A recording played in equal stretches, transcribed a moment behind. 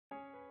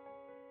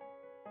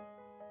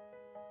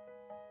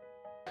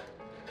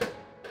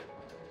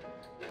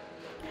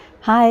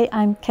Hi,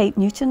 I'm Kate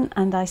Newton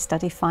and I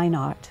study fine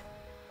art.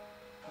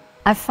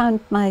 I've found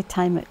my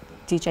time at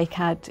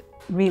DJCAD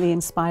really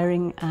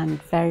inspiring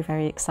and very,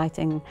 very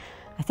exciting.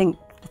 I think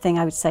the thing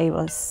I would say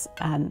was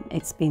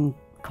it's been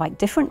quite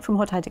different from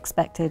what I'd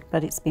expected,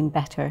 but it's been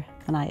better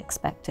than I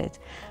expected.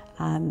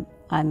 I'm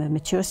a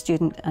mature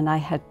student and I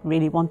had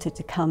really wanted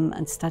to come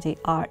and study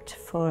art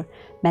for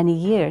many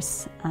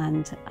years,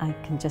 and I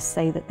can just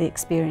say that the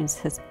experience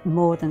has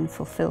more than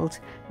fulfilled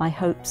my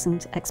hopes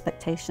and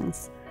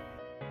expectations.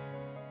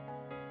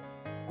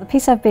 The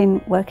piece I've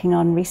been working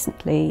on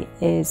recently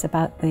is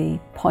about the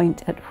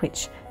point at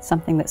which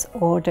something that's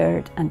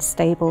ordered and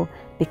stable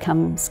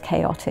becomes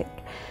chaotic.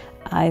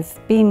 I've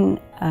been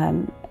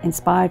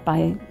inspired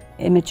by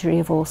imagery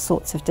of all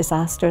sorts of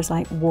disasters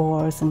like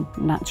wars and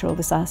natural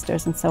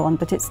disasters and so on,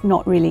 but it's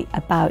not really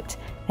about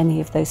any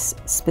of those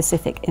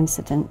specific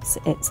incidents.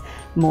 It's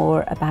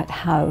more about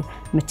how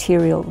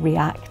material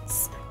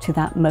reacts to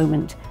that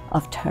moment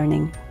of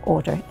turning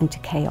order into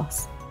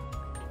chaos.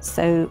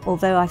 So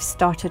although I've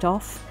started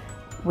off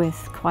with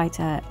quite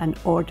an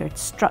ordered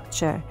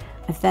structure,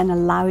 I've then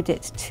allowed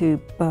it to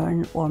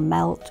burn or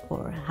melt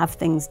or have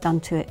things done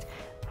to it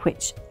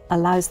which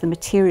allows the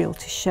material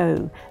to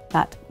show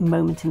that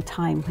moment in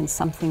time when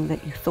something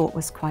that you thought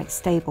was quite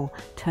stable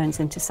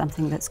turns into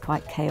something that's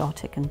quite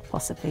chaotic and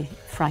possibly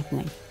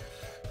frightening.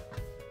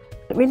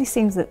 It really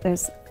seems that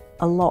there's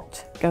a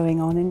lot going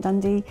on in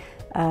Dundee.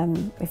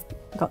 We've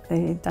got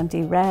the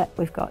Dundee Rep,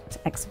 we've got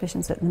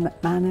exhibitions at the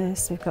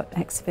McManus, we've got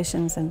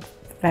exhibitions and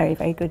very,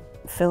 very good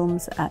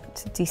films at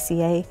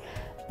DCA,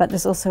 but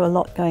there's also a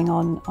lot going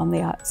on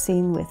the art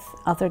scene with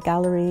other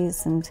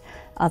galleries and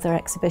other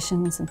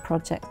exhibitions and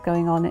projects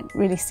going on. It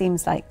really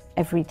seems like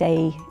every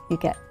day you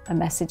get a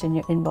message in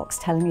your inbox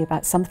telling you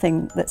about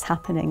something that's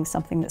happening,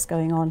 something that's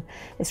going on.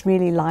 It's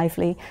really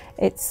lively.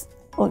 It's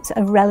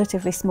a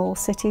relatively small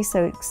city,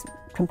 so it's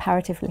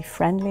comparatively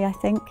friendly, I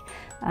think,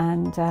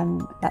 and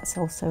that's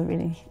also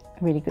a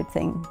really good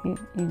thing. You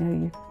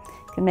know, you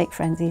can make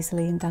friends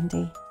easily in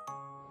Dundee.